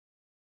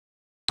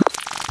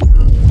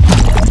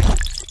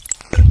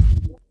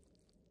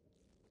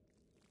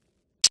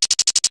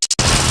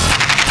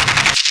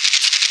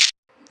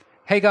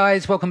Hey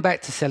guys, welcome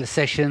back to Seller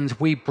Sessions.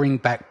 We bring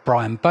back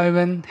Bryan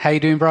Bowman. How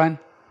you doing, Bryan?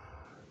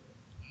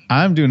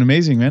 I'm doing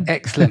amazing, man.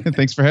 Excellent.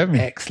 Thanks for having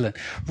me. Excellent.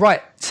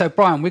 Right. So,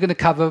 Bryan, we're going to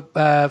cover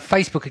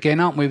Facebook again,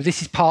 aren't we?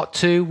 This is part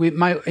 2.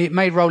 It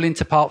may roll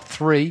into part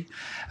 3.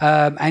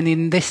 And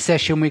in this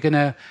session, we're going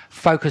to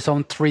focus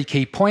on 3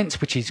 key points,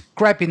 which is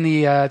grabbing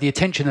the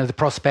attention of the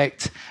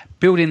prospect,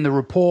 building the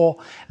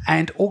rapport,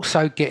 and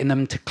also getting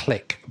them to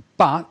click.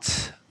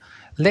 But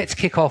let's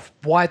kick off.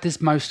 Why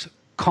does most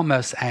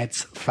commerce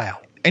ads fail?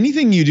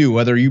 Anything you do,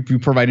 whether you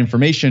provide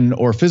information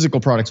or physical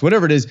products,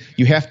 whatever it is,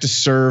 you have to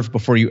serve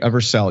before you ever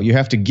sell. You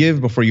have to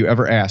give before you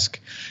ever ask.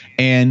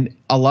 And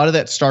a lot of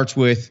that starts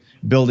with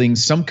building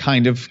some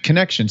kind of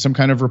connection, some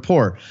kind of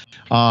rapport.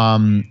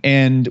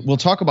 And we'll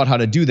talk about how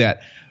to do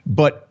that.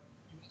 But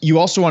we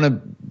also want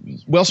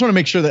to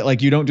make sure that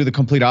like you don't do the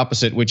complete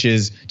opposite, which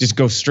is just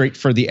go straight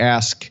for the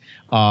ask.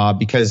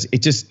 Because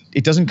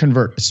it doesn't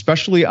convert,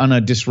 especially on a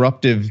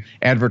disruptive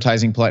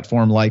advertising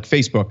platform like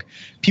Facebook.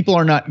 People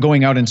are not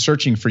going out and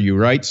searching for you,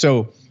 right?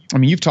 So, I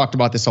mean, you've talked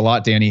about this a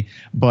lot, Danny,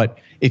 but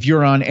if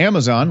you're on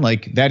Amazon,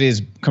 like that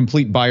is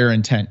complete buyer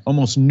intent.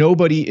 Almost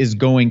nobody is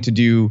going to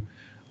do,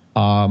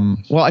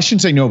 well, I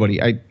shouldn't say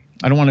nobody. I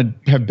don't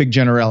want to have big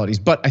generalities,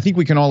 but I think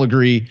we can all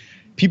agree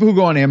people who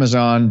go on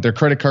Amazon, their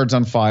credit cards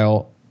on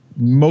file,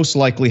 most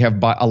likely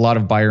have a lot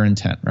of buyer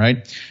intent,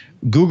 right?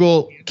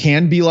 Google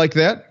can be like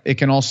that. It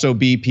can also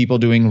be people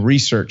doing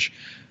research.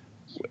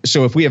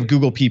 So if we have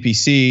Google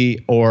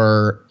PPC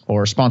or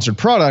sponsored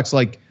products,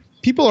 like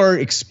people are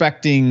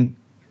expecting,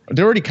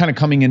 they're already kind of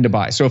coming in to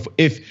buy. So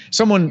if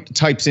someone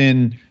types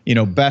in,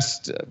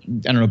 best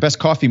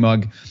coffee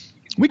mug,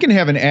 we can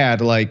have an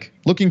ad like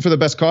looking for the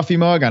best coffee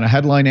mug on a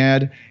headline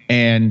ad,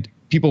 and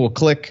people will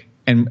click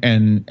and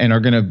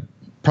are going to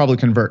probably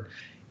convert.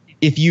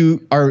 If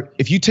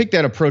you take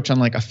that approach on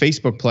like a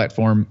Facebook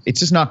platform,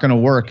 it's just not going to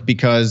work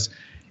because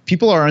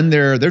people are in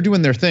there, they're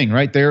doing their thing,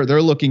 right? They're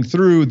looking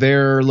through,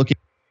 they're looking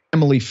at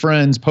family,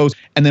 friends, posts,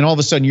 and then all of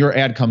a sudden your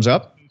ad comes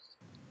up.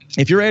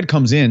 If your ad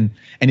comes in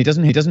and it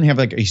doesn't have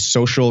like a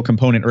social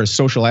component or a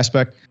social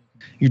aspect,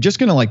 you're just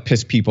going to like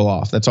piss people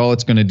off. That's all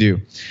it's going to do.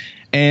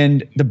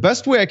 And the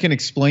best way I can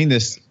explain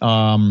this,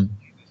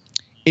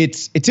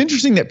 it's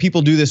interesting that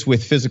people do this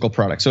with physical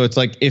products. So it's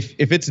like if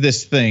it's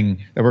this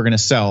thing that we're going to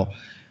sell,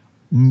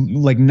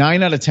 like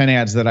 9 out of 10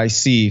 ads that I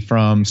see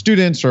from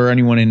students or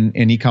anyone in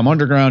Ecom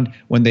Underground,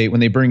 when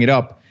they bring it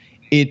up,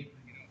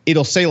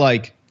 it'll say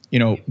like,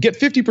 get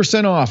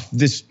 50% off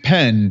this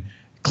pen,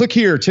 click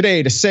here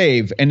today to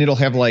save. And it'll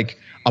have like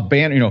a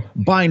banner,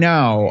 buy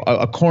now,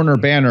 a corner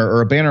banner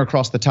or a banner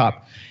across the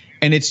top.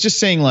 And it's just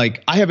saying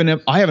like, I have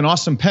an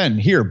awesome pen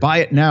here, buy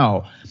it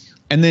now.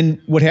 And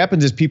then what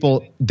happens is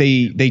people,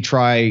 they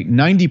try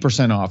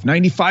 90% off,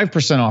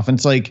 95% off. And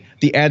it's like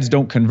the ads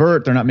don't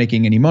convert. They're not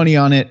making any money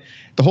on it.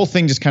 The whole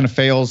thing just kind of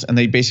fails and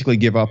they basically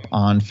give up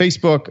on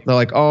Facebook. They're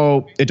like,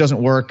 oh, it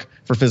doesn't work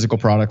for physical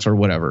products or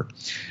whatever.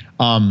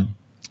 And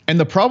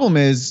the problem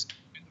is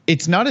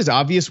it's not as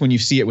obvious when you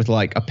see it with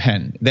like a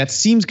pen. That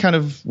seems kind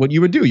of what you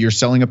would do. You're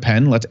selling a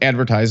pen. Let's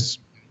advertise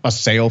a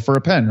sale for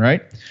a pen,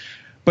 right?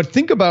 But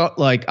think about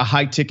like a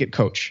high ticket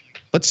coach.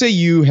 Let's say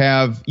you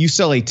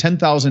sell a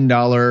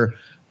 $10,000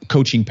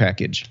 coaching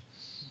package.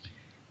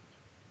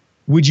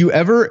 Would you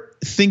ever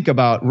think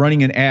about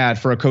running an ad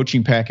for a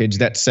coaching package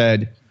that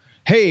said,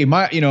 "Hey,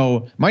 my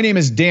name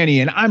is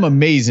Danny and I'm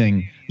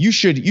amazing. You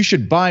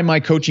should buy my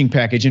coaching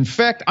package. In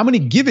fact, I'm going to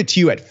give it to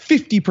you at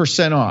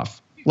 50%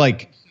 off."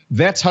 Like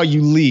that's how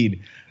you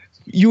lead.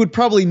 You would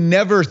probably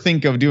never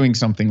think of doing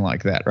something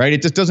like that, right?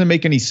 It just doesn't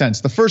make any sense.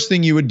 The first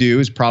thing you would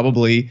do is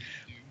probably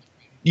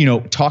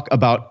talk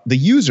about the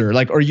user,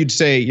 like, or you'd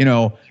say,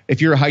 if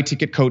you're a high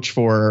ticket coach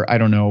for, I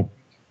don't know,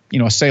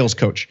 a sales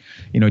coach,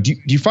 do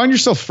you find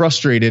yourself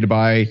frustrated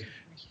by,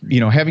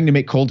 having to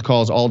make cold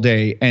calls all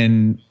day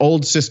and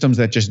old systems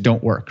that just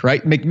don't work,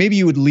 right? Maybe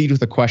you would lead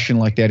with a question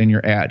like that in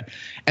your ad,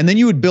 and then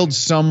you would build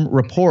some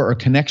rapport or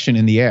connection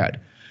in the ad.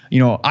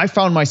 I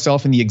found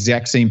myself in the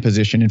exact same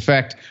position. In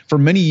fact, for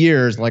many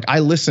years, like I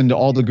listened to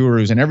all the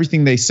gurus and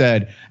everything they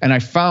said, and I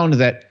found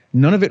that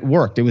none of it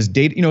worked. It was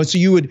data, so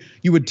you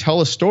would tell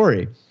a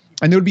story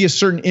and there would be a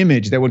certain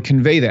image that would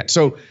convey that.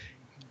 So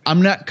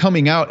I'm not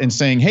coming out and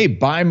saying, "Hey,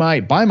 buy my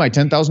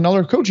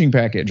 $10,000 coaching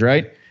package,"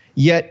 right?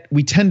 Yet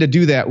we tend to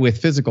do that with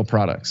physical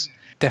products.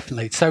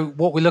 Definitely. So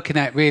what we're looking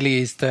at really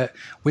is that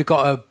we've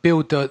got to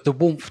build the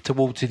warmth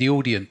towards the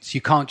audience. You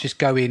can't just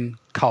go in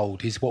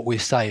cold is what we're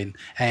saying.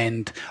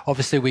 And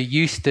obviously we're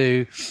used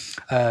to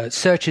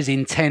searchers'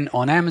 intent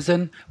on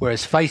Amazon,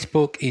 whereas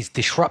Facebook is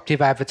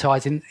disruptive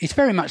advertising. It's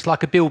very much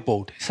like a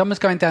billboard. If someone's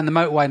going down the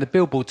motorway and the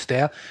billboard's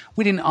there,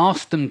 we didn't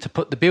ask them to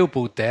put the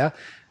billboard there.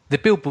 The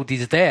billboard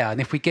is there,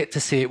 and if we get to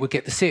see it, we'll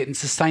get to see it. And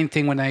it's the same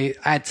thing when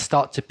ads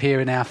start to appear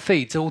in our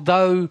feeds.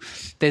 Although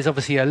there's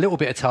obviously a little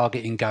bit of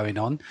targeting going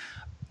on,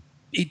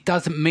 it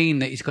doesn't mean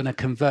that it's going to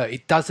convert.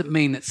 It doesn't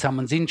mean that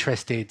someone's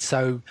interested.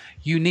 So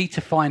you need to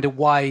find a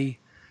way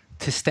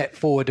to step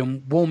forward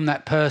and warm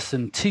that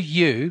person to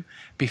you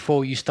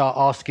before you start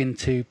asking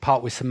to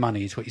part with some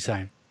money, is what you're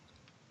saying.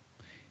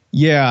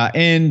 Yeah,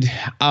 and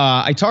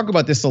I talk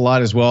about this a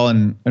lot as well,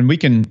 and we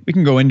can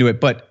go into it.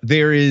 But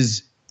there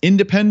is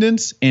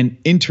independence and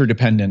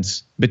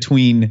interdependence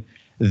between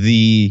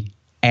the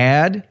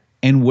ad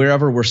and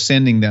wherever we're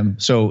sending them.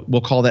 So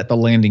we'll call that the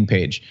landing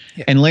page.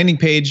 Yeah. And landing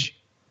page,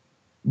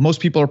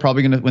 most people are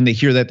probably going to, when they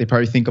hear that, they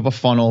probably think of a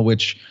funnel,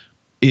 which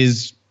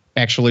is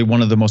actually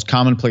one of the most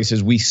common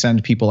places we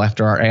send people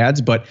after our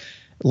ads. But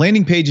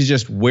landing page is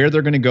just where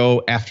they're going to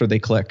go after they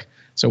click.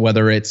 So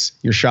whether it's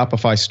your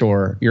Shopify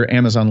store, your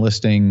Amazon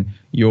listing,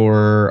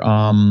 your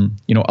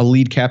a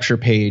lead capture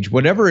page,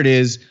 whatever it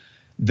is,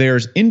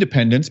 there's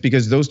independence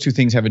because those two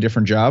things have a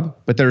different job,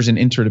 but there's an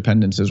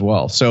interdependence as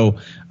well. So,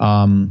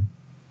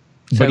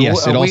 but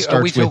yes, it all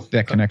starts with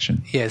that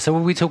connection. Yeah. So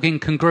are we talking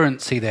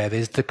congruency there?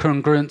 There's the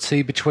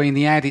congruency between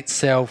the ad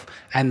itself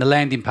and the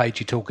landing page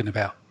you're talking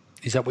about.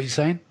 Is that what you're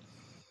saying?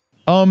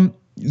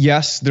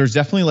 Yes, there's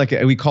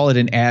definitely we call it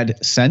an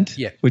ad sent,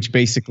 which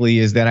basically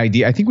is that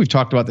idea. I think we've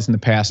talked about this in the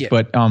past,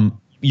 but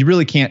you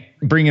really can't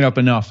bring it up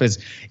enough.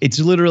 It's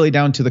literally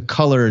down to the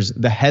colors,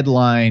 the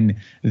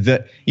headline,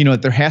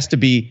 there has to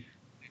be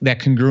that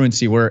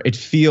congruency where it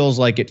feels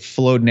like it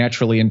flowed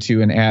naturally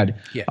into an ad.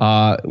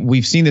 Yeah.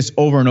 We've seen this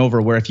over and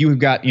over where if you've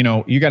got,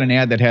 you got an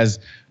ad that has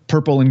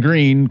purple and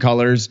green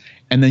colors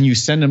and then you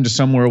send them to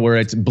somewhere where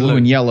it's blue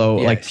and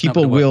yellow,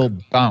 people will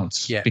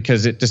bounce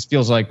because it just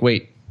feels like,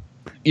 wait,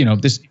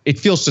 it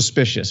feels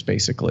suspicious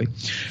basically.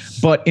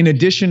 But in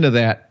addition to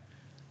that,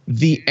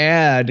 the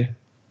ad,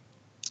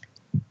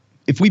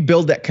 if we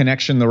build that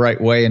connection the right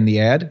way in the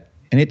ad,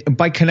 and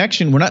by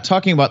connection, we're not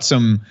talking about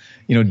some,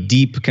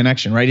 deep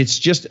connection, right? It's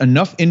just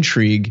enough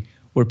intrigue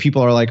where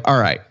people are like, all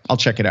right, I'll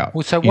check it out.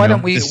 Well, so why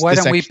don't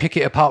we pick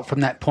it apart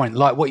from that point?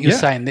 Like what you're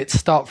saying, let's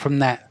start from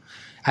that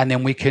and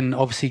then we can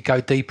obviously go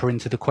deeper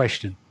into the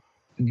question.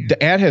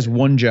 The ad has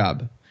one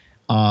job.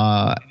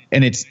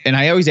 And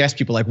I always ask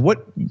people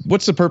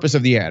what's the purpose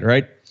of the ad,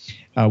 right?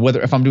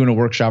 Whether if I'm doing a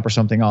workshop or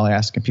something, I'll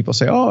ask and people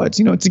say, oh, it's,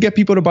 to get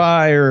people to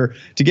buy or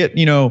to get,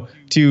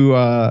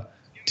 to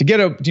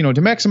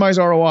maximize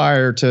ROI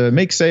or to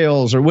make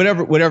sales or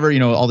whatever,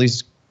 all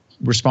these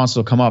responses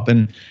will come up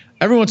and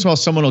every once in a while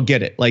someone will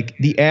get it. Like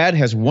the ad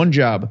has one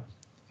job.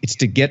 It's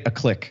to get a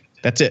click.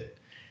 That's it.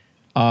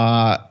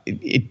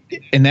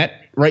 And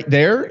that right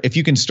there, if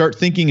you can start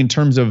thinking in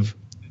terms of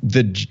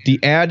the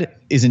ad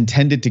is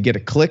intended to get a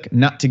click,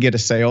 not to get a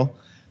sale,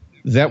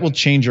 that will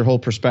change your whole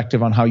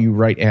perspective on how you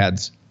write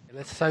ads.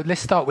 So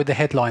let's start with the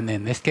headline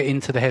then. Let's get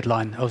into the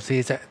headline.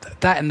 Obviously,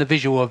 that and the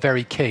visual are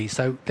very key.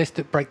 So let's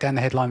break down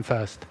the headline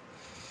first.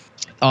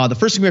 The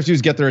first thing we have to do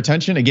is get their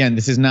attention. Again,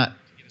 this is not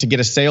to get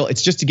a sale.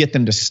 It's just to get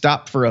them to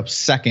stop for a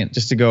second,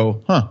 just to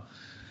go,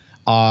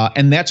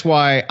 and that's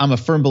why I'm a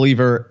firm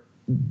believer,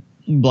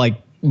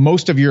 like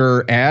most of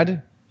your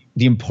ad,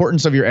 the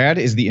importance of your ad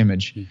is the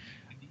image.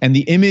 And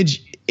the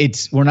image,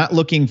 we're not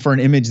looking for an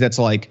image that's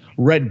like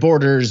red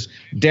borders,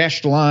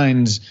 dashed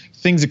lines,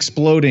 things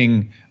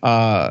exploding.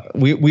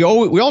 We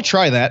all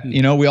try that,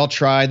 we all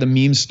try the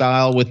meme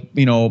style with,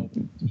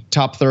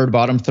 top third,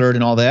 bottom third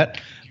and all that.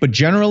 But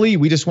generally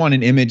we just want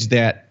an image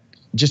that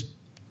just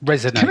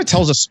resonates, kind of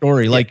tells a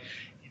story. Yeah. Like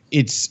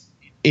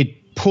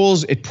it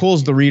pulls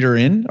the reader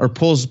in or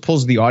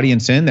pulls the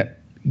audience in, that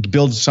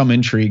builds some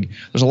intrigue.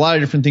 There's a lot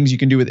of different things you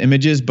can do with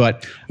images,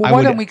 but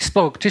why don't we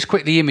explore just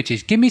quickly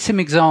images? Give me some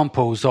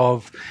examples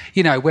of,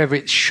 whether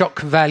it's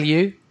shock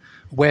value,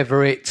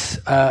 whether it's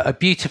a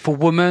beautiful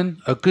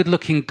woman, a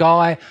good-looking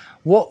guy.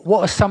 What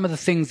are some of the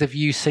things have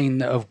you seen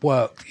that have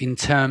worked in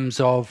terms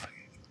of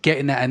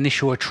getting that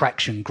initial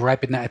attraction,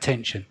 grabbing that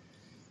attention?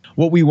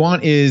 What we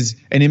want is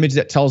an image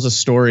that tells a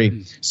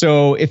story.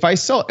 So if I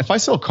sell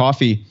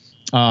coffee,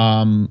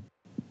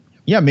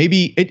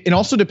 maybe it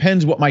also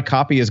depends what my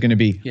copy is going to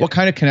be. Yeah. What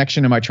kind of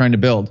connection am I trying to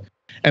build?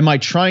 Am I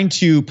trying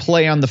to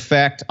play on the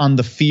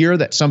fear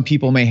that some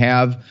people may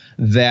have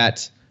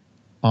that,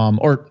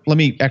 or let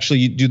me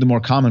actually do the more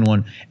common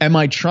one. Am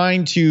I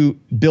trying to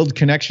build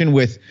connection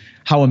with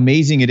how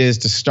amazing it is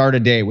to start a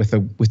day with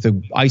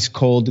a ice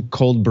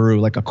cold brew,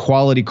 like a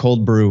quality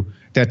cold brew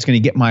that's going to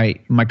get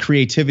my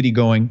creativity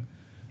going?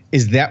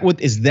 Is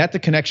that the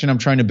connection I'm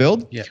trying to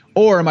build? Yeah.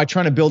 Or am I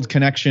trying to build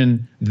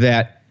connection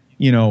that,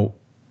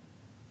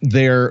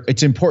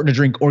 it's important to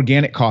drink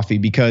organic coffee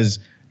because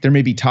there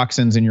may be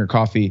toxins in your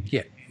coffee.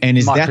 Yeah. And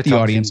is that the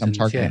audience I'm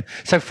targeting?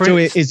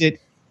 Yeah. Is it?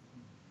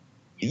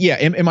 Yeah.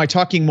 Am I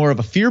talking more of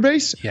a fear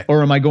base,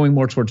 or am I going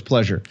more towards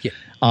pleasure?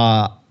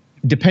 Yeah.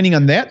 Depending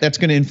on that's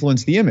going to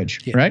influence the image,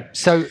 right?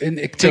 So to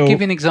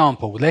give you an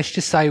example, let's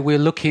just say we're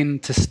looking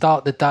to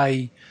start the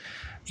day,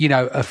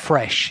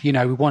 afresh, we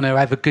want to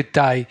have a good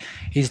day,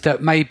 is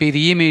that maybe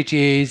the image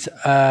is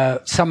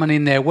someone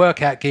in their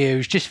workout gear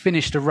who's just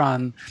finished a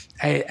run,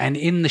 and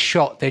in the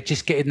shot, they're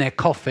just getting their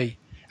coffee.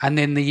 And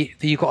then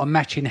you've got a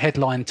matching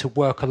headline to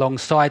work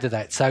alongside of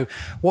that. So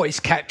what it's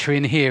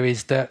capturing here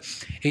is that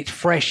it's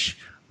fresh,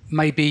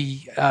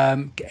 maybe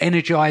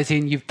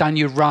energizing, you've done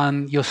your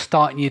run, you're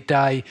starting your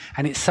day,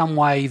 and it's some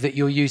way that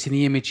you're using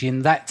the image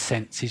in that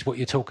sense is what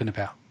you're talking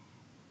about.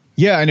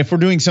 Yeah, and if we're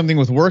doing something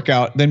with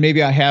workout, then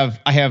maybe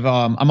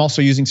I'm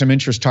also using some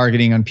interest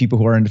targeting on people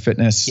who are into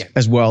fitness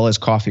as well as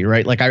coffee,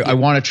 right? Like I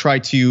want to try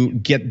to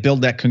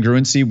build that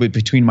congruency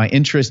between my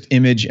interest,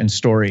 image, and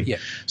story. Yeah.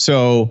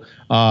 So,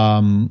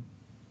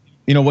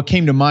 what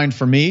came to mind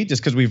for me,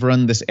 just because we've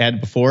run this ad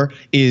before,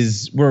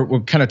 is we're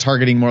kind of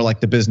targeting more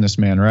like the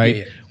businessman, right?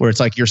 Yeah. Where it's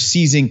like you're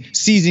seizing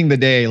the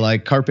day,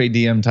 like carpe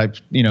diem type,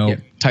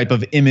 type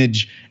of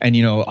image, and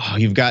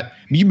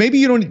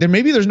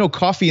maybe there's no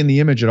coffee in the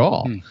image at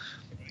all,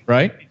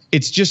 right?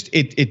 It's just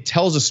it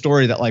tells a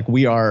story that like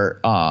we are,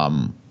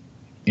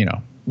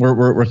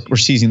 we're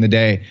seizing the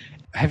day.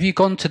 Have you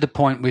gone to the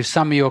point with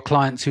some of your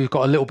clients who've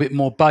got a little bit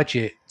more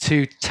budget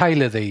to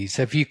tailor these?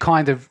 Have you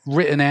kind of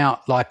written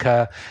out like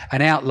an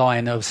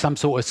outline of some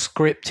sort of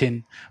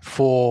scripting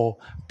for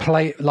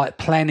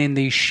planning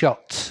these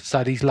shots,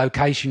 so these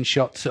location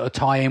shots that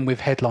tie in with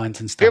headlines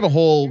and stuff? We have a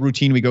whole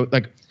routine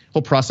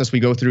whole process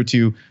we go through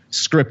to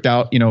script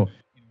out,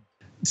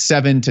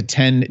 7 to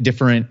 10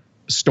 different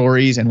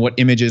stories and what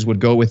images would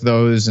go with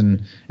those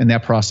and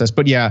that process.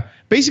 But yeah,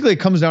 basically it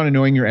comes down to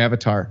knowing your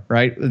avatar,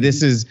 right?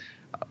 This is,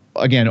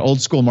 again,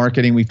 old school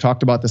marketing. We've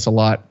talked about this a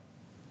lot,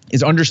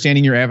 is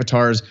understanding your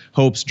avatars,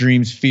 hopes,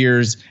 dreams,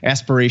 fears,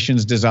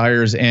 aspirations,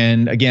 desires.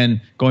 And again,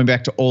 going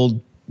back to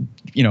old,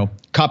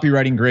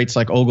 copywriting greats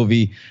like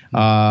Ogilvy,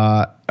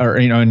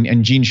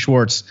 and Gene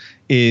Schwartz,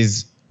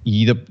 is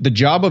the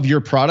job of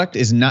your product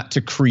is not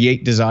to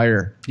create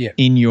desire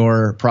in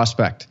your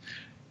prospect.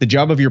 The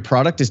job of your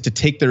product is to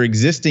take their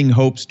existing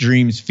hopes,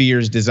 dreams,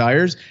 fears,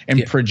 desires,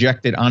 and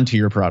project it onto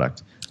your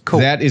product.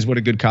 Cool. That is what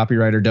a good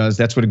copywriter does.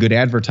 That's what a good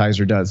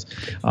advertiser does,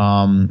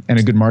 and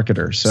a good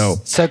marketer.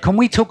 So can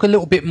we talk a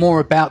little bit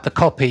more about the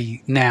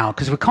copy now?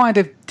 Because we kind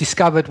of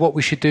discovered what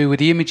we should do with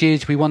the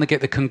images. We want to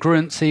get the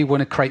congruency. We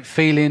want to create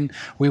feeling.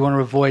 We want to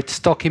avoid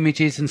stock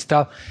images and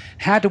stuff.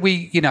 How do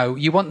we,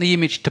 you want the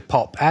image to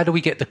pop. How do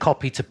we get the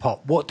copy to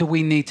pop? What do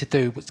we need to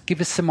do?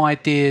 Give us some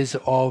ideas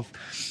of,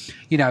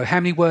 how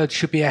many words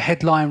should be a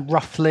headline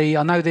roughly?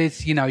 I know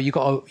there's,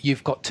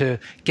 you've got to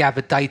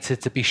gather data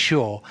to be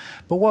sure,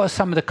 but what are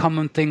some of the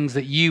common things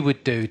that you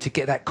would do to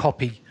get that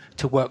copy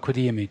to work with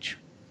the image?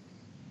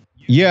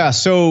 Yeah.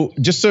 So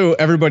just so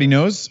everybody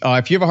knows,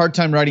 if you have a hard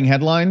time writing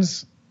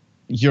headlines,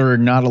 you're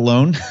not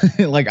alone.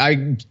 We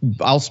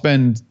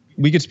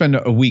could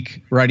spend a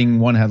week writing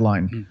one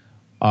headline,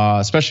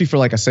 especially for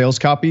like a sales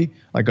copy,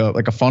 like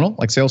a funnel,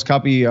 like sales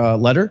copy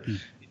letter.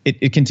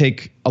 It can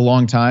take a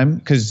long time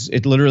because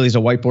it literally is a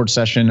whiteboard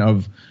session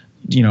of,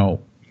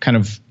 kind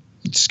of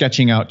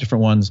sketching out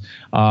different ones.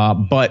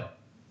 But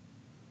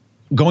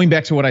going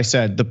back to what I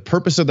said, the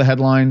purpose of the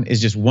headline is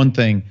just one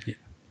thing. Yeah.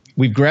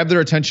 We've grabbed their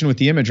attention with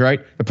the image,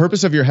 right? The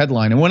purpose of your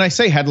headline. And when I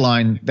say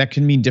headline, that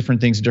can mean different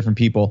things to different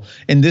people.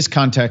 In this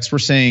context, we're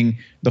saying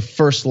the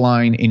first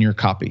line in your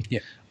copy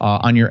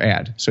on your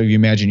ad. So you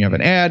imagine you have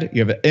an ad,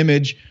 you have an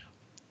image.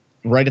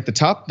 Right at the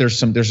top, there's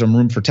some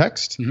room for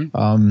text.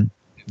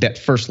 That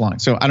first line.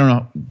 So I don't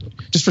know,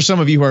 just for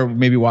some of you who are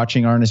maybe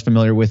watching aren't as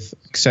familiar with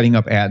setting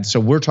up ads. So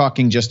we're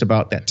talking just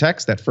about that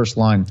text, that first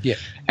line. Yeah.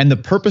 And the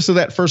purpose of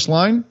that first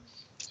line,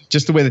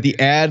 just the way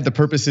that the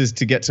purpose is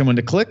to get someone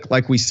to click,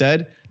 like we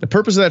said, the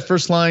purpose of that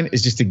first line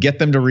is just to get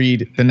them to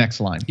read the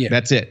next line. Yeah.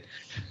 That's it.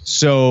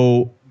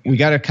 So we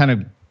got to kind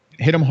of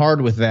hit them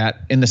hard with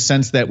that in the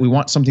sense that we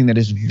want something that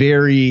is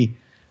very,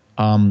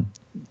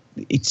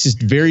 it's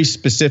just very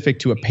specific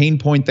to a pain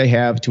point they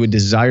have, to a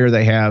desire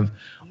they have,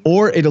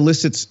 or it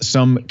elicits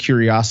some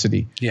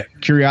curiosity. Yeah.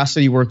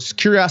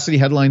 Curiosity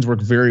headlines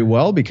work very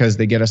well because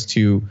they get us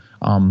to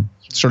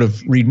sort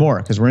of read more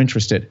because we're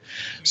interested.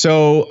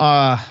 So,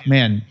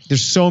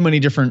 there's so many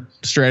different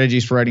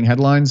strategies for writing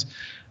headlines.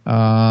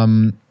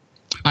 I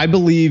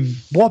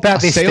believe what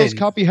about this sales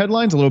copy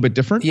headline's a little bit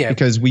different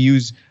because we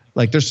use,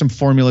 there's some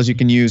formulas you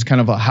can use,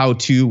 kind of a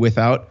how-to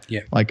without,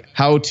 like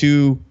how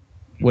to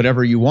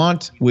whatever you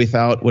want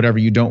without whatever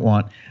you don't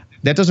want.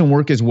 That doesn't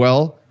work as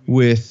well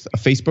with a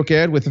Facebook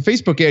ad. With a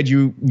Facebook ad,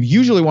 you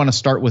usually want to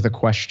start with a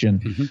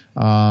question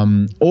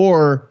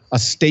or a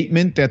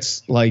statement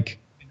that's like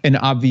an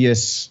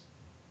obvious,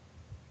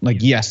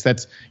 yes,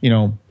 that's,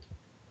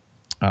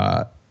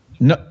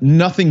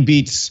 nothing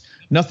beats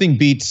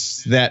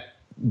that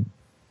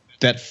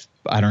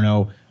I don't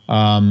know,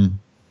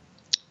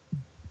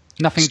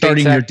 nothing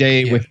starting your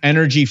day with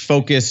energy,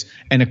 focus,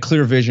 and a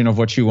clear vision of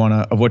what you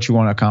want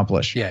to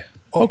accomplish. Yeah.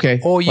 Okay.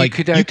 Or you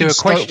could do a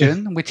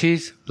question, which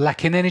is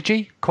lacking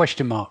energy, ?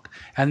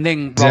 And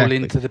then roll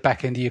into the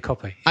back end of your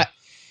copy.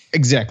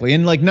 Exactly.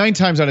 And 9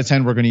 times out of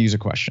 10, we're going to use a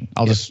question.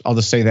 I'll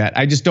just say that.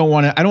 I just don't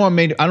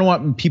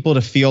want people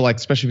to feel like,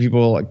 especially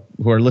people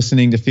who are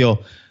listening, to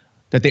feel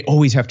that they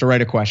always have to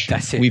write a question.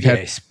 That's it. We've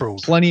had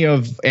plenty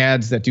of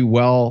ads that do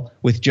well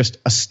with just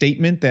a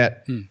statement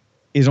that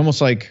is almost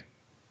like,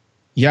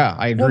 yeah,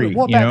 I agree.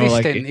 What about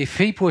this then? If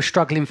people are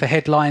struggling for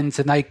headlines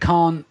and they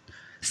can't,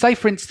 say,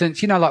 for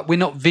instance, we're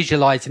not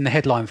visualizing the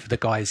headline for the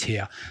guys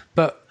here,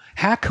 but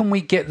how can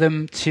we get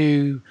them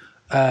to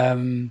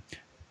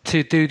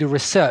to do the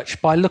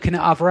research by looking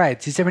at other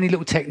ads? Is there any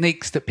little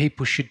techniques that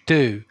people should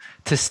do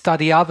to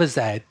study others'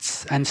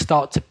 ads and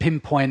start to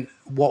pinpoint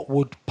what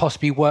would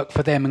possibly work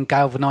for them and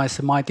galvanize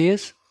some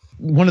ideas?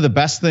 One of the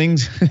best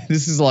things,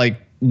 this is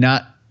like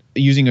not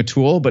using a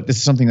tool, but this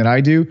is something that I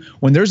do.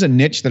 When there's a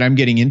niche that I'm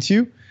getting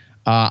into,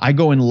 I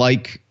go and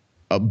like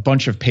a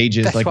bunch of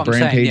pages, That's like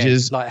brand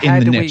pages, yeah. Like, in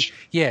the niche.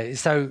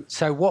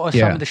 So what are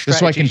some of the strategies? Just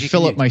so I can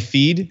fill up my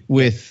feed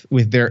with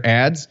their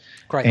ads.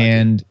 Great.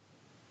 And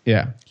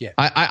idea. Yeah.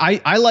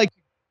 I like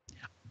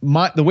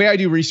the way I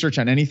do research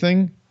on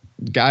anything,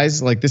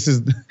 guys, like this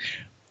is,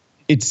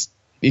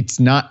 it's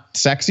not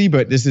sexy,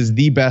 but this is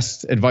the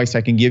best advice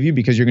I can give you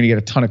because you're going to get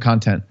a ton of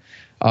content.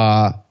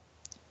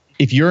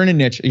 If you're in a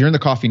niche, you're in the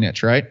coffee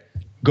niche, right?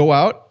 Go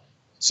out,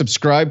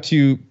 subscribe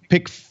to,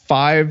 pick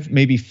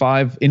maybe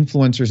five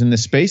influencers in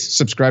this space,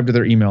 subscribe to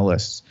their email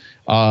lists.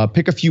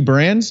 Pick a few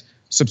brands,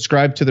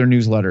 subscribe to their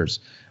newsletters.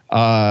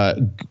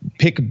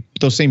 Pick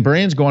those same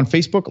brands, go on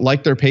Facebook,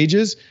 like their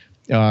pages,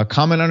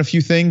 comment on a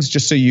few things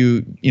just so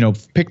you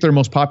pick their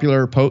most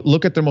popular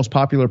look at their most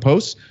popular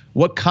posts.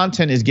 What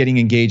content is getting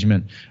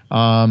engagement?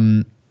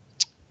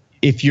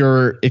 If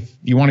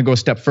you want to go a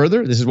step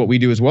further, this is what we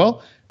do as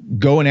well.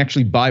 Go and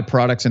actually buy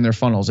products in their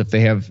funnels. If they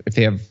have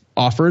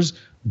offers,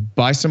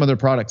 buy some of their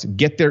products,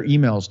 get their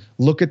emails,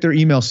 look at their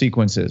email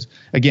sequences.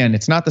 Again,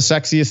 it's not the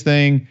sexiest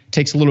thing,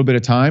 takes a little bit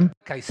of time.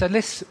 Okay, so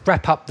let's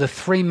wrap up the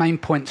 3 main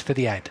points for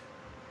the ad.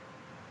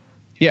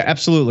 Yeah,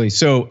 absolutely.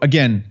 So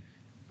again,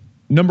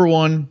 number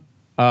one,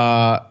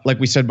 like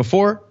we said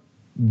before,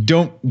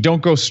 don't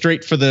go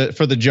straight for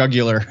the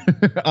jugular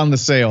on the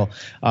sale.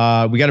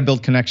 We got to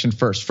build connection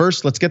first.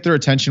 First, let's get their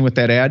attention with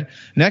that ad.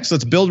 Next,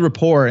 let's build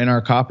rapport in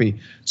our copy.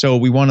 So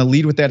we want to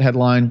lead with that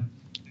headline.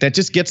 That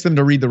just gets them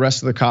to read the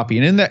rest of the copy.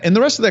 And in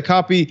the rest of that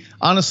copy,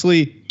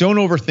 honestly, don't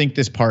overthink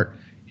this part.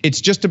 It's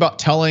just about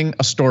telling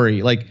a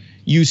story. Like,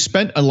 you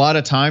spent a lot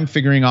of time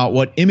figuring out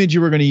what image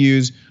you were going to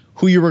use,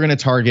 who you were going to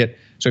target.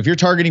 So if you're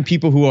targeting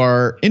people who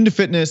are into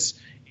fitness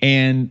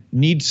and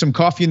need some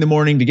coffee in the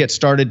morning to get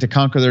started to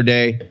conquer their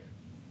day,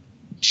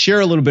 share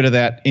a little bit of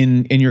that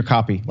in your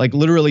copy. Like,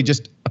 literally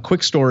just a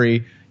quick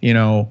story.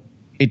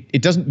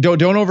 It doesn't, don't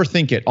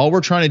overthink it. All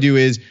we're trying to do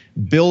is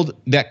build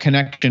that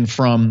connection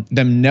from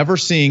them never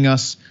seeing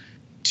us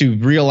to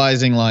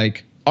realizing,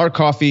 like, our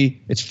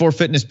coffee, it's for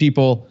fitness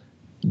people.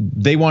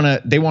 They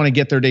want to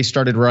get their day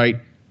started right.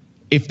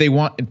 If they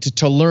want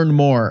to learn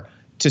more,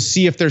 to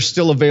see if there's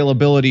still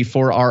availability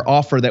for our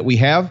offer that we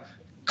have,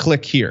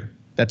 click here.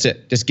 That's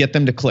it. Just get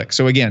them to click.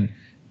 So again,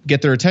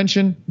 get their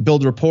attention,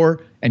 build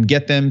rapport, and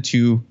get them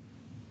to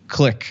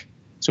click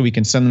so we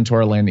can send them to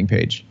our landing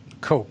page.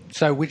 Cool.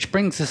 So, which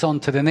brings us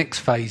on to the next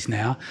phase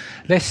now.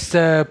 Let's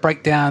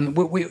break down,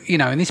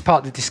 in this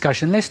part of the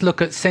discussion, let's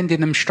look at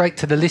sending them straight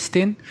to the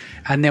listing,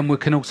 and then we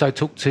can also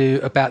talk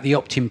about the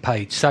opt-in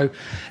page. So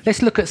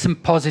let's look at some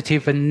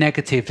positive and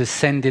negative of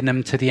sending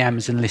them to the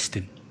Amazon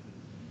listing.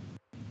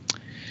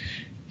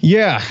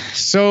 Yeah.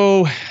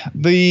 So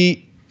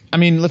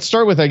let's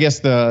start with, I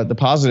guess, the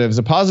positives.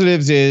 The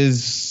positives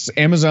is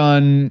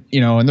Amazon,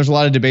 and there's a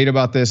lot of debate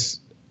about this.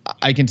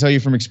 I can tell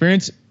you from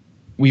experience,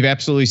 we've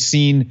absolutely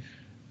seen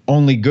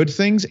only good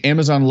things.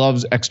 Amazon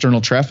loves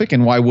external traffic,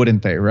 and why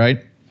wouldn't they,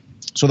 right?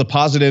 So the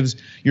positives,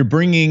 you're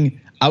bringing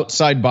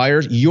outside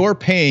buyers. You're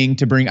paying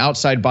to bring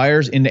outside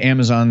buyers into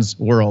Amazon's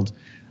world.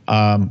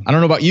 I don't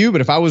know about you, but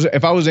if I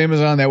was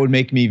Amazon, that would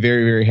make me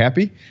very, very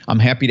happy. I'm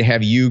happy to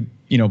have you,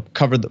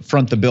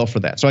 front the bill for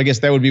that. So I guess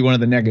that would be one of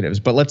the negatives.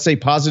 But let's say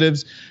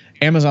positives.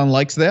 Amazon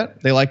likes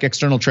that. They like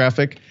external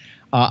traffic.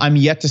 I'm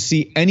yet to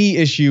see any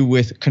issue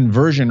with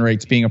conversion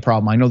rates being a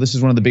problem. I know this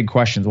is one of the big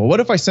questions. Well, what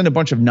if I send a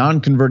bunch of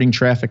non-converting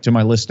traffic to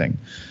my listing?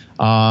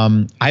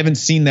 I haven't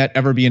seen that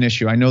ever be an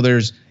issue. I know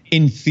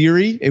in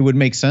theory, it would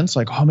make sense.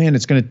 Like, oh man,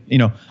 it's going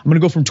to, I'm going to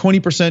go from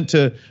 20%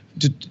 to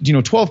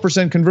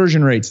 12%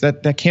 conversion rates.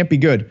 That can't be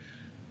good.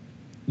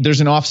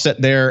 There's an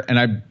offset there.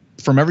 And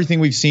from everything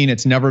we've seen,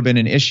 it's never been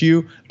an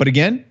issue. But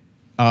again,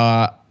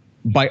 by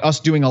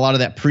us doing a lot of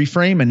that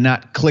pre-frame and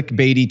not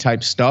clickbaity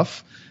type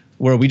stuff,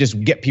 where we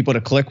just get people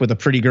to click with a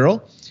pretty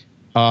girl,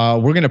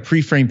 we're going to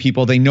pre-frame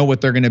people. They know what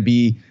they're going to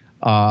be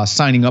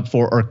signing up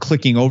for or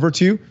clicking over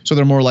to, so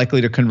they're more likely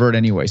to convert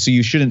anyway. So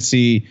you shouldn't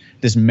see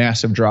this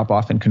massive drop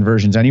off in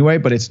conversions anyway,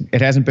 but it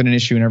hasn't been an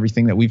issue in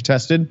everything that we've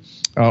tested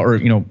or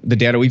the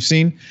data we've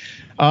seen.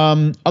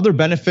 Other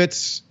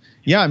benefits,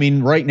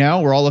 right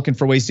now we're all looking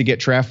for ways to get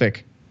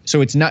traffic.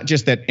 So it's not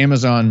just that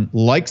Amazon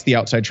likes the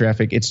outside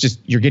traffic, it's just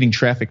you're getting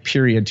traffic,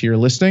 period, to your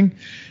listing.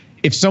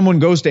 If someone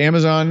goes to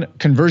Amazon,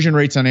 conversion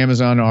rates on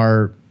Amazon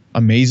are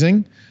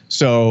amazing.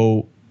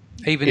 So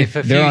even if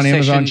they're on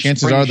Amazon,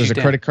 chances are there's a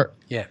credit card.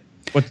 Yeah.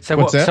 What's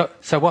that?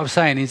 So what I'm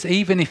saying is,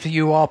 even if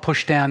you are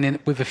pushed down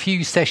with a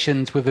few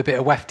sessions with a bit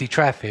of wafty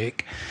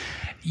traffic,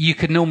 you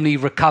can normally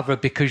recover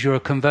because your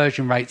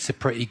conversion rates are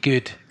pretty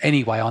good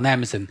anyway on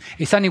Amazon.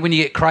 It's only when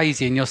you get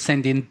crazy and you're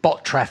sending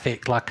bot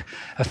traffic like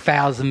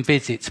 1,000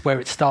 visits where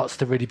it starts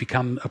to really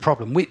become a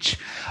problem, which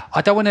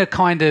I don't want to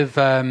kind of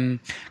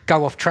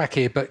go off track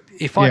here, but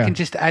if I can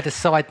just add a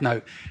side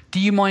note, do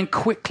you mind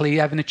quickly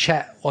having a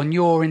chat on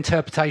your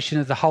interpretation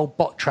of the whole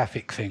bot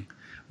traffic thing?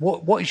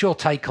 What is your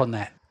take on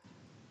that?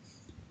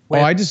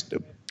 I just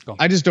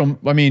don't.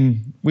 I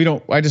mean,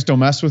 I just don't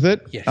mess with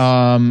it. Yes.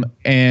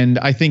 And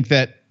I think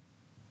that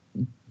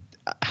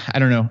I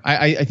don't know.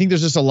 I think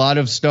there's just a lot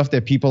of stuff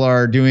that people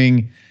are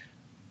doing,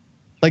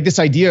 like this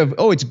idea of,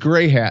 oh, it's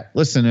gray hat.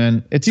 Listen,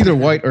 man, it's either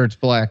white or it's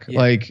black. Yeah.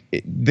 Like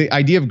the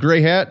idea of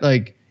gray hat.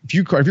 Like if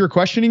you're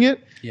questioning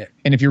it,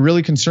 and if you're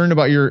really concerned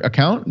about your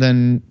account,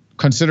 then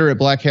consider it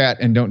black hat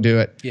and don't do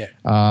it. Yeah.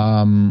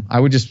 I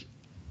would just.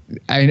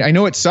 I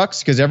know it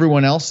sucks because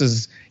everyone else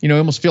is. You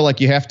almost feel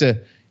like you have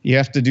to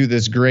do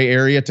this gray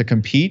area to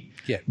compete.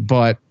 Yeah.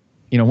 But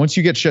once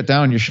you get shut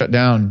down, you're shut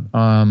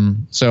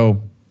down.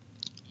 So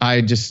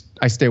I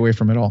stay away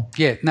from it all.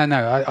 Yeah,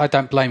 no, I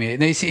don't blame you.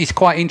 And it's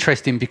quite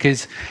interesting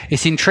because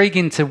it's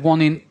intriguing to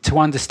wanting to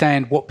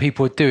understand what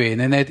people are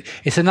doing, and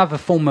it's another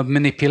form of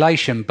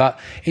manipulation. But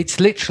it's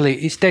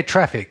dead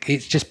traffic.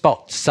 It's just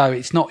bots, so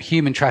it's not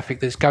human traffic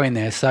that's going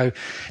there. So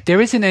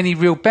there isn't any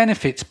real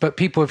benefits. But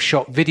people have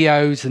shot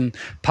videos and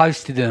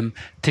posted them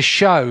to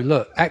show,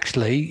 look,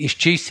 actually, it's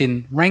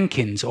juicing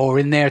rankings, or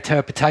in their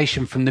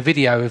interpretation from the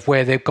video of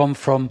where they've gone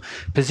from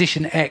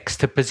position X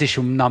to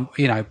position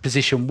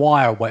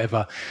Y or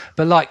whatever.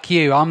 But like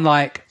you, I'm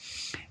like,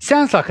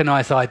 sounds like a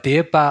nice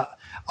idea, but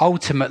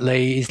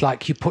ultimately it's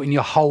like you're putting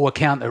your whole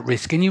account at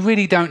risk, and you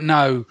really don't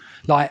know,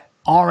 like,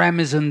 are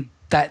Amazon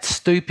that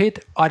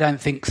stupid? I don't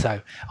think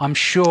so. I'm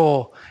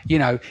sure,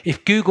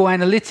 if Google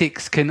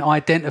Analytics can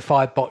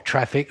identify bot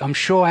traffic, I'm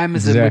sure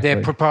Amazon with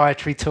their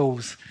proprietary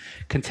tools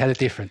can tell a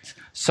difference.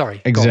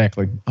 Sorry.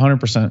 Exactly.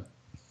 100%.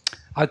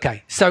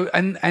 Okay, so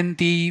and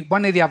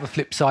one of the other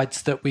flip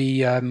sides that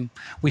we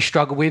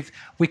struggle with,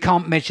 we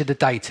can't measure the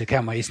data,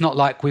 can we? It's not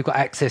like we've got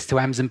access to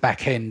Amazon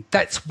backend.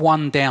 That's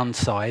one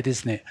downside,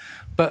 isn't it?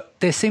 But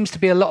there seems to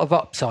be a lot of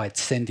upsides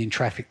sending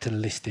traffic to the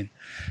listing.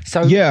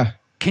 So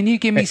can you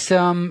give me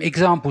some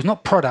examples,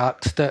 not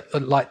products that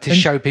I'd like to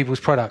show people's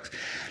products,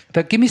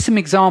 but give me some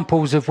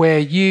examples of where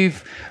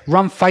you've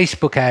run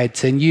Facebook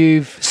ads and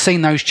you've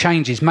seen those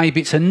changes.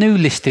 Maybe it's a new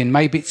listing,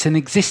 maybe it's an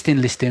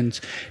existing listing. Do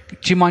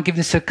you mind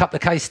giving us a couple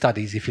of case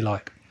studies, if you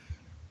like?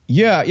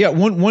 Yeah.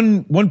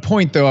 One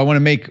point though I want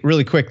to make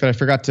really quick that I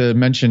forgot to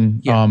mention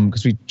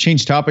because we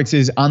changed topics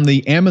is on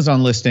the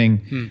Amazon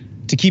listing.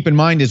 To keep in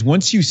mind is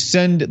once you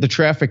send the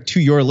traffic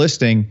to your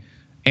listing,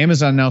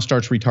 Amazon now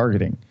starts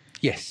retargeting.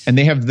 Yes. And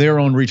they have their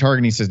own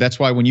retargeting system. That's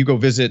why when you go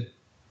visit.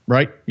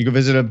 Right? You go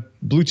visit a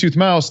Bluetooth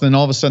mouse, then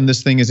all of a sudden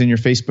this thing is in your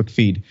Facebook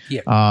feed.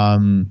 Yeah.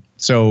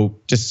 So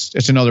just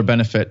it's another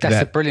benefit.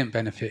 That's a brilliant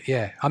benefit.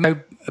 Yeah. I know.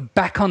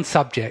 Back on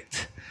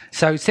subject.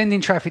 So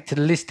sending traffic to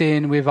the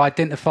listing, we've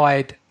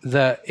identified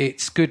that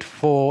it's good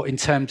in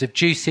terms of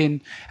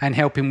juicing and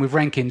helping with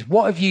rankings.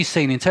 What have you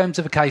seen in terms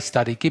of a case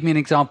study? Give me an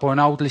example, an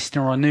old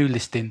listing or a new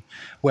listing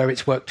where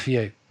it's worked for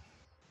you.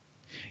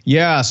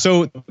 Yeah.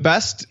 So the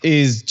best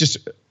is just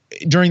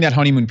during that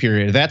honeymoon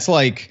period. That's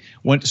like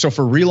so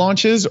for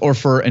relaunches or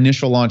for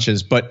initial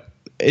launches, but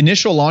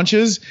initial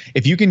launches,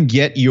 if you can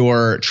get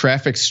your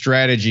traffic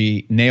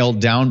strategy nailed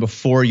down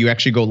before you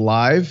actually go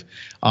live,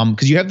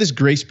 because you have this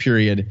grace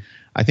period.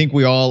 I think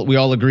we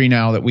all agree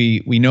now that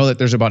we know that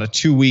there's about a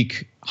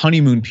 2-week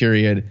honeymoon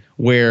period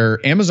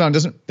where Amazon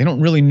they don't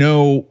really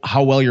know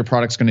how well your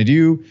product's going to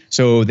do.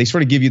 So they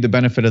sort of give you the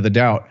benefit of the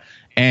doubt.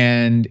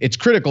 And it's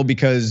critical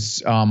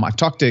because I've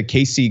talked to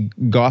Casey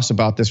Goss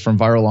about this from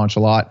Viral Launch a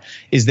lot,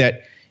 is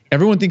that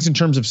everyone thinks in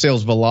terms of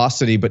sales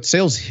velocity, but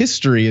sales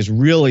history is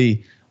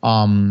really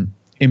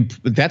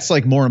that's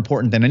like more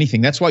important than anything.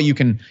 That's why you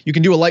can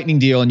do a lightning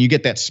deal and you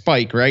get that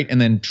spike, right?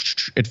 And then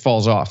it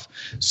falls off.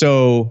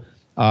 So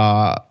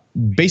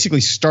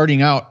basically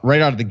starting out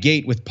right out of the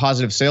gate with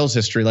positive sales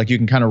history, like you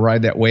can kind of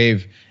ride that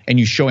wave and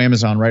you show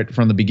Amazon right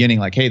from the beginning,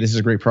 like, hey, this is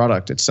a great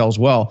product. It sells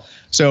well.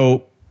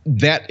 So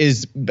that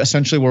is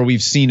essentially where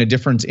we've seen a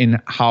difference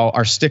in how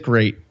our stick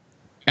rate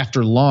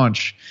after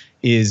launch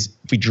is.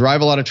 If we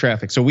drive a lot of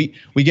traffic, so we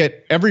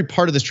get every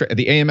part of this,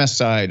 the AMS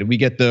side, we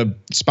get the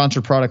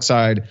sponsored product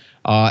side,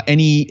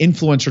 any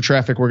influencer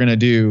traffic we're going to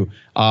do,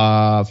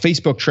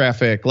 Facebook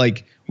traffic,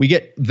 like we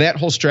get that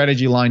whole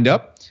strategy lined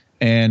up.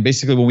 And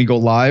basically when we go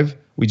live,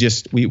 we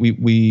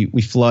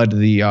flood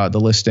the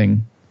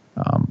listing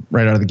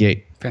right out of the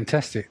gate.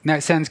 Fantastic. No,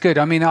 it sounds good.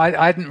 I mean,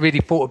 I hadn't really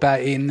thought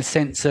about it in the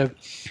sense of,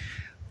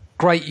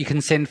 great, you can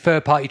send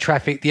third-party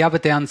traffic. The other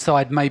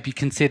downside may be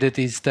considered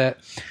is that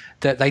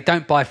they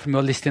don't buy from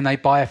your listing, they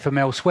buy from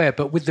elsewhere.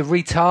 But with the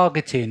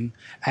retargeting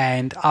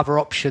and other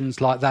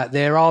options like that,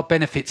 there are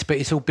benefits, but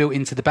it's all built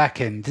into the back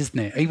end, isn't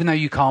it? Even though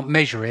you can't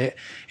measure it,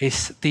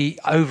 it's the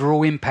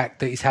overall impact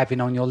that it's having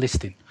on your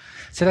listing.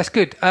 So that's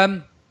good.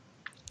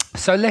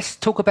 So let's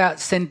talk about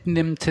sending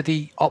them to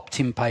the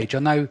opt-in page. I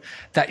know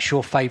that's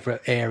your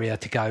favorite area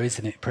to go,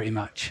 isn't it, pretty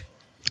much?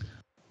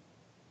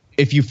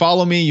 if you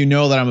follow me, you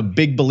know that I'm a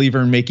big believer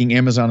in making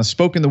Amazon a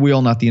spoke in the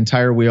wheel, not the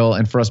entire wheel,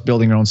 and for us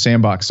building our own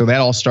sandbox. So that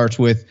all starts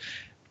with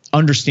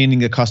understanding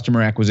the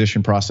customer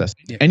acquisition process.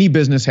 Yeah. Any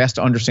business has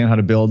to understand how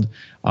to build,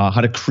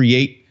 how to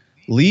create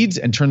leads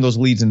and turn those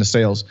leads into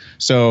sales.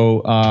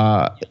 So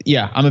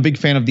yeah, I'm a big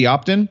fan of the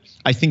opt-in.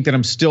 I think that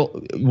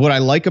what I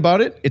like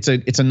about it, it's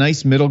a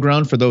nice middle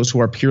ground for those who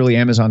are purely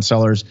Amazon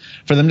sellers,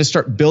 for them to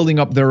start building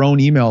up their own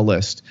email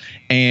list,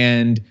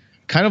 and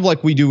kind of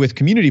like we do with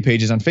community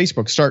pages on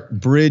Facebook, start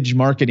bridge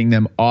marketing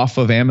them off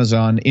of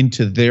Amazon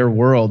into their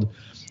world.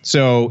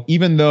 So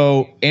even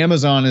though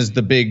Amazon is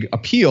the big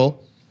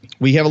appeal,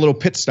 we have a little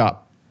pit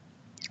stop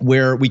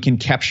where we can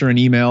capture an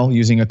email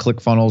using a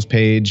ClickFunnels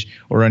page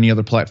or any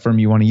other platform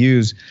you want to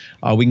use.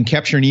 We can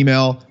capture an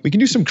email. We can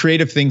do some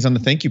creative things on the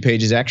thank you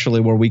pages,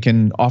 actually, where we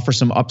can offer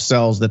some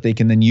upsells that they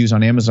can then use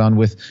on Amazon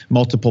with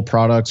multiple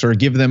products, or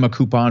give them a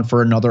coupon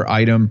for another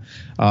item.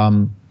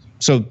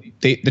 So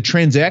the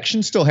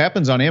transaction still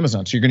happens on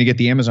Amazon. So you're going to get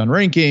the Amazon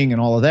ranking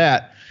and all of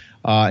that,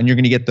 and you're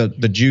going to get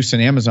the juice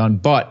in Amazon.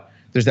 But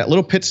there's that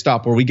little pit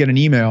stop where we get an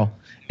email,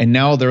 and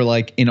now they're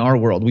like in our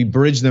world. We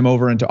bridge them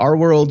over into our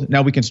world.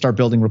 Now we can start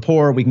building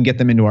rapport. We can get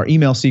them into our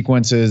email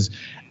sequences.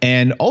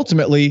 And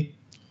ultimately,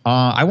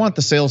 I want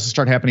the sales to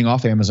start happening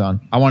off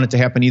Amazon. I want it to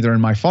happen either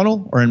in my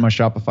funnel or in my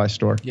Shopify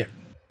store. Yeah.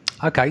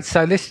 Okay,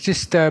 so let's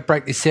just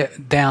break this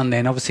down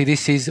then. Obviously,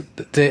 this is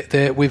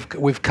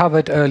we've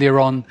covered earlier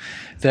on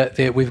that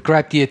we've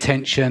grabbed the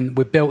attention,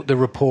 we've built the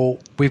rapport,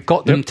 we've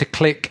got them to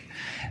click.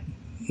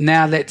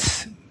 Now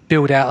let's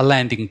build out a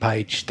landing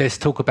page. Let's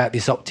talk about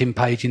this opt-in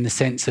page in the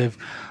sense of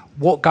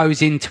what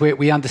goes into it.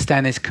 We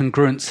understand there's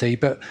congruency,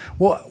 but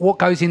what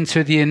goes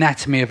into the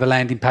anatomy of a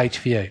landing page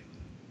for you?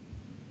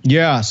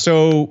 Yeah.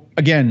 So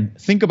again,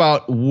 think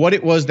about what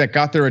it was that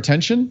got their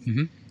attention.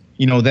 Mm-hmm.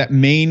 You know, that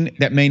main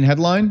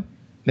headline,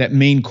 that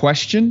main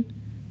question,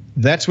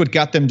 that's what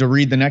got them to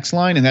read the next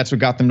line, and that's what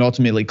got them to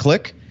ultimately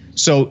click.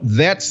 So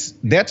that's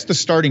the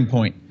starting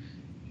point,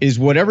 is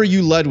whatever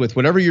you led with,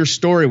 whatever your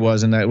story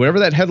was, and that whatever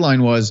that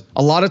headline was.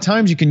 A lot of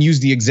times you can use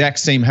the exact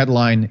same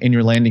headline in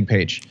your landing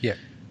page. Yeah,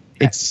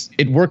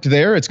 it worked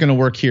there. It's going to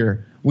work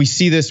here. We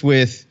see this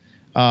with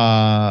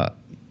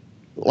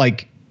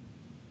like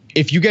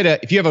if you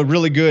have a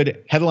really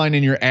good headline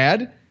in your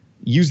ad,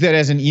 use that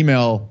as an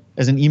email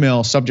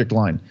subject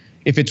line.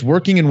 If it's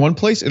working in one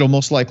place, it'll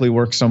most likely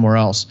work somewhere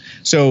else.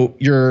 So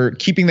you're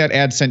keeping that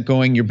ad scent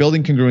going, you're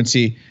building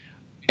congruency.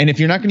 And if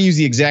you're not going to use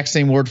the exact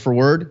same word for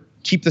word,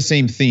 keep the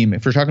same theme.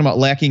 If we're talking about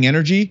lacking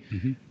energy,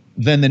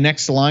 then the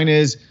next line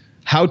is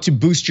how to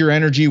boost your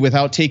energy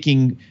without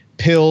taking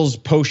pills,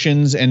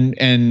 potions,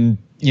 and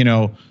you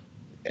know,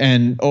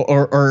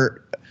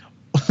 or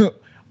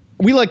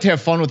we like to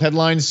have fun with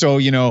headlines. So,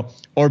 you know,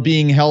 or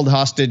being held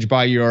hostage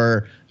by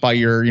your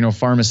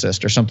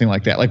pharmacist or something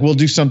like that. Like, we'll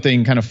do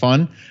something kind of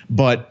fun,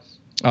 but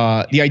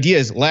the idea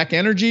is lack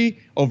energy.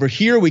 Over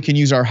here, we can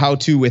use our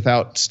how-to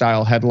without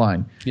style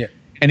headline. Yeah.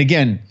 And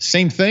again,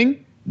 same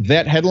thing.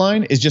 That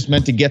headline is just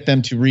meant to get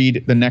them to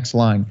read the next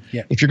line.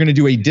 Yeah. If you're going to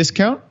do a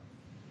discount,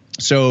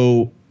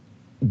 so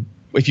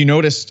if you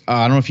noticed,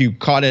 I don't know if you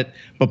caught it,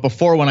 but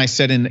before, when I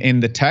said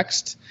in the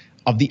text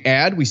of the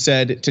ad, we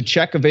said to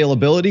check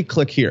availability,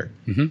 click here.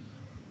 Mm-hmm.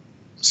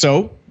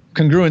 So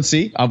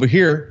congruency over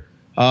here.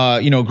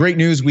 Great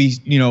news.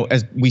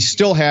 As we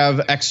still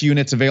have X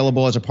units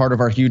available as a part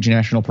of our huge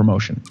national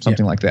promotion,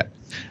 something like that.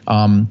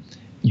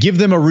 Give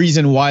them a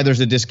reason why there's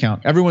a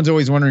discount. Everyone's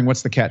always wondering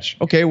what's the catch.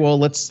 Okay, well,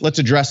 let's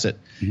address it.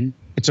 Mm-hmm.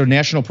 It's a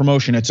national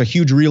promotion. It's a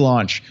huge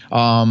relaunch.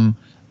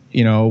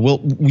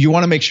 You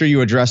want to make sure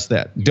you address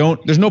that.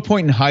 There's no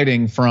point in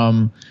hiding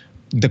from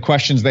the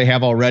questions they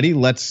have already.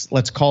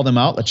 Let's call them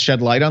out. Let's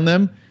shed light on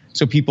them,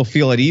 so people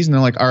feel at ease and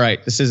they're like, all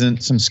right, this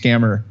isn't some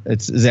scammer.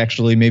 It's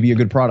actually maybe a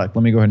good product.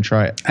 Let me go ahead and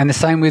try it. And the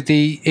same with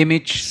the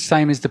image,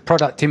 same as the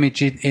product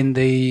image in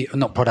the,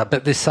 not product,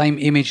 but the same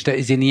image that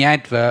is in the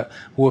advert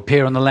will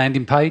appear on the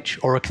landing page,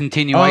 or a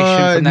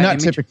continuation from that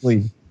image?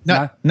 Typically.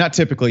 Not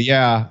typically,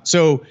 yeah.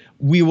 So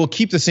we will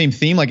keep the same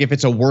theme. Like if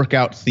it's a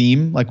workout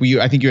theme, like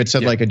I think you had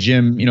said like a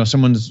gym,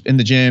 someone's in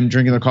the gym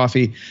drinking their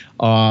coffee,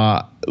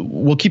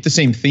 we'll keep the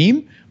same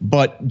theme.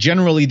 But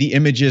generally, the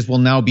images will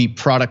now be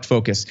product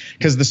focused,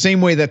 because the same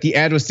way that the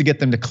ad was to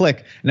get them to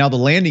click, now the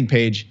landing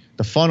page,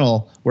 the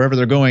funnel, wherever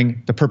they're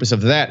going, the purpose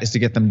of that is to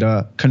get them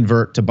to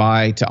convert, to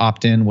buy, to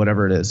opt in,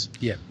 whatever it is.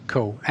 Yeah,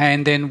 cool.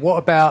 And then what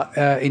about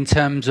in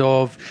terms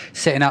of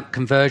setting up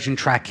conversion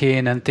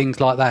tracking and things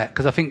like that?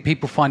 Because I think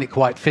people find it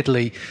quite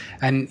fiddly.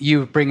 And you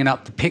were bringing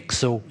up the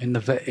pixel in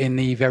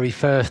the very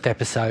first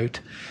episode.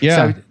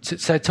 Yeah.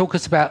 So talk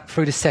us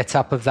through the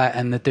setup of that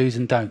and the do's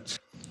and don'ts.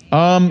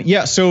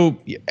 So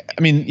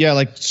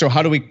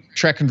how do we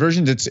track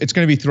conversions? It's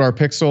going to be through our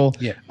pixel.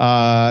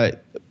 Yeah.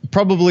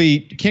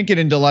 Probably can't get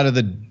into a lot of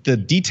the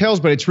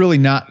details, but it's really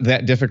not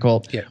that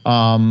difficult. Yeah.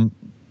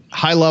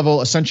 High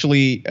level,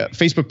 essentially,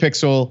 Facebook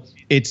pixel.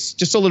 It's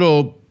just a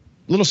little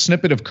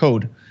snippet of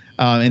code.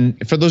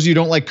 And for those of you who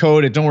don't like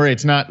code, don't worry.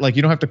 It's not like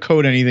you don't have to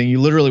code anything.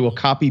 You literally will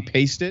copy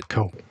paste it.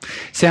 Cool.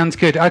 Sounds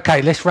good.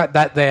 Okay, let's wrap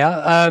that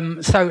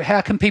there. So how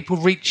can people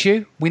reach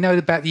you? We know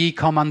about the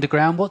Ecom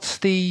Underground. What's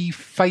the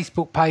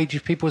Facebook page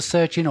if people are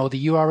searching, or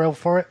the URL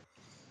for it?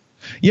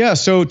 Yeah,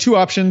 so two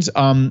options.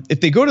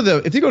 If they go to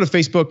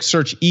Facebook,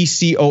 search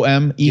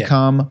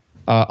Ecom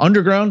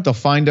Underground, they'll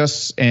find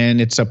us,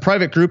 and it's a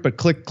private group. But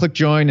click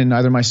join, and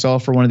either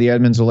myself or one of the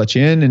admins will let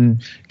you in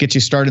and get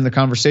you started in the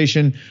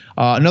conversation.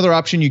 Another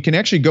option, you can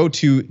actually go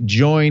to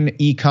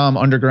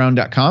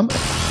joinecomunderground.com.